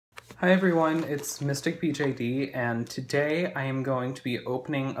Hi everyone, it's Mystic BJD, and today I am going to be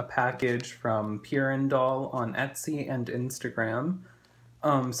opening a package from Purindoll on Etsy and Instagram.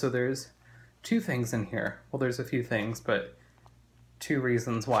 So there's two things in here. Well, there's a few things, but two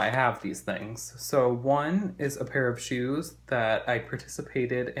reasons why I have these things. So one is a pair of shoes that I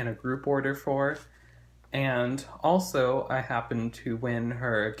participated in a group order for, and also I happened to win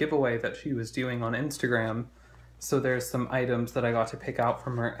her giveaway that she was doing on Instagram. So there's some items that I got to pick out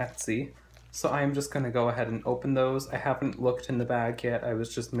from her Etsy. So I'm just going to go ahead and open those. I haven't looked in the bag yet. I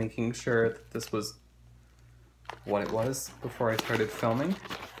was just making sure that this was what it was before I started filming,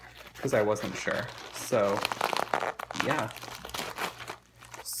 because I wasn't sure. So yeah.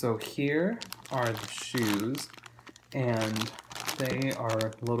 So here are the shoes, and they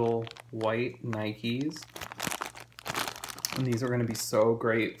are little white Nikes. And these are going to be so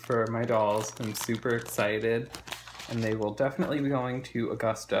great for my dolls. I'm super excited. And they will definitely be going to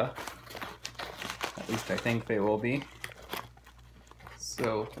Augusta. At least I think they will be.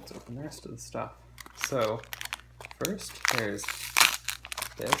 So let's open the rest of the stuff. So first there's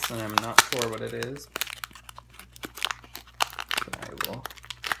this, and I'm not sure what it is. But I will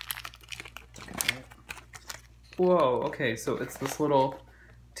look at it. Whoa, okay, so it's this little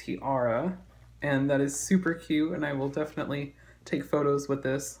tiara, and that is super cute, and I will definitely take photos with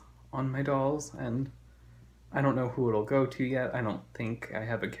this on my dolls, and I don't know who it'll go to yet. I don't think I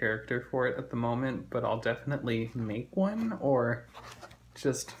have a character for it at the moment, but I'll definitely make one or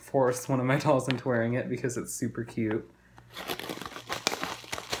just force one of my dolls into wearing it because it's super cute.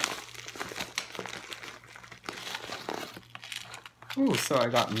 Ooh, so I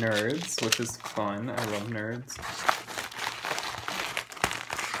got Nerds, which is fun. I love Nerds.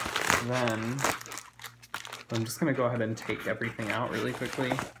 Then I'm just gonna go ahead and take everything out really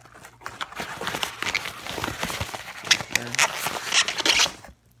quickly.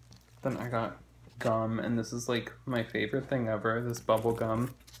 Then I got gum, and this is like my favorite thing ever, this bubble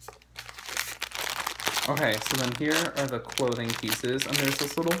gum. Okay, so then here are the clothing pieces, and there's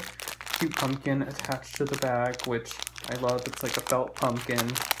this little cute pumpkin attached to the bag, which I love. It's like a felt pumpkin.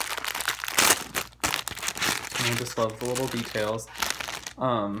 And I just love the little details.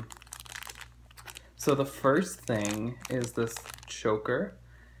 So the first thing is this choker,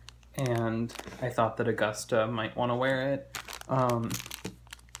 and I thought that Augusta might want to wear it.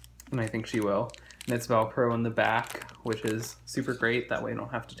 And I think she will. And it's Velcro in the back, which is super great. That way I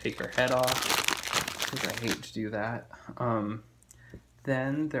don't have to take her head off, because I hate to do that.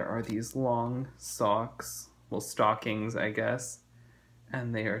 Then there are these long socks, well, stockings, I guess.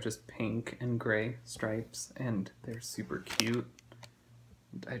 And they are just pink and gray stripes, and they're super cute.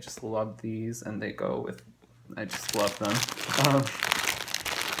 I just love these, and they go with, I just love them.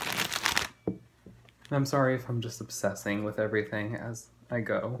 I'm sorry if I'm just obsessing with everything as I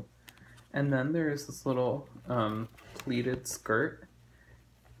go. And then there's this little pleated skirt,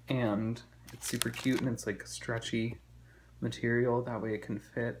 and it's super cute, and it's like a stretchy material. That way it can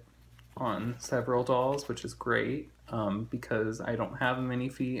fit on several dolls, which is great because I don't have a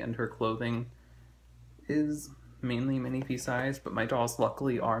minifee, and her clothing is mainly minifee sized, but my dolls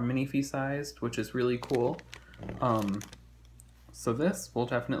luckily are minifee sized, which is really cool. So this will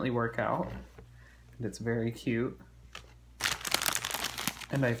definitely work out, and it's very cute.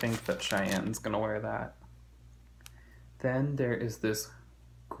 And I think that Cheyenne's gonna wear that. Then there is this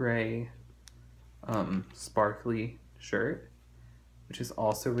gray sparkly shirt, which is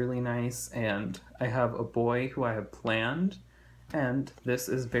also really nice. And I have a boy who I have planned, and this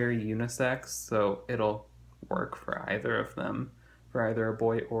is very unisex, so it'll work for either of them, for either a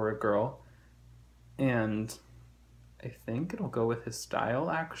boy or a girl. And I think it'll go with his style,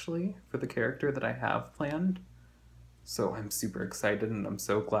 actually, for the character that I have planned. So I'm super excited, and I'm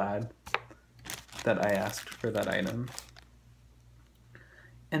so glad that I asked for that item.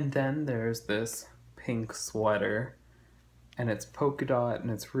 And then there's this pink sweater, and it's polka dot, and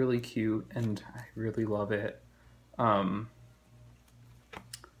it's really cute, and I really love it. Don't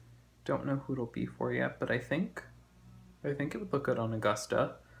know who it'll be for yet, but I think it would look good on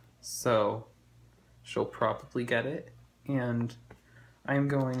Augusta, so she'll probably get it. And I'm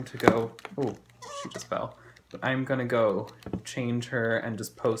going to go, oh, she just fell. But I'm gonna go change her and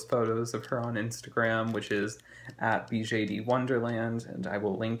just post photos of her on Instagram, which is at BJD Wonderland, and I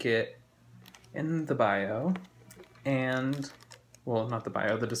will link it in the bio. And, well, not the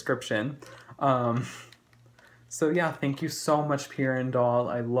bio, the description. So yeah, thank you so much, Purindoll.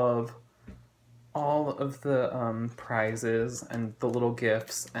 I love all of the prizes and the little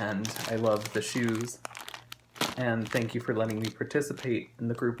gifts, and I love the shoes. And thank you for letting me participate in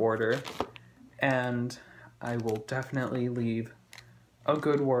the group order. And I will definitely leave a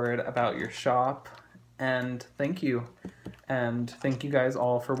good word about your shop, and thank you. And thank you guys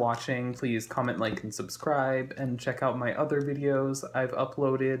all for watching. Please comment, like, and subscribe, and check out my other videos. I've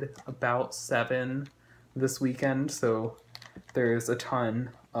uploaded about 7 this weekend, so there's a ton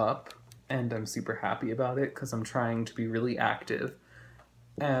up, and I'm super happy about it because I'm trying to be really active.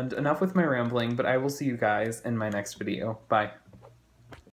 And enough with my rambling, but I will see you guys in my next video. Bye.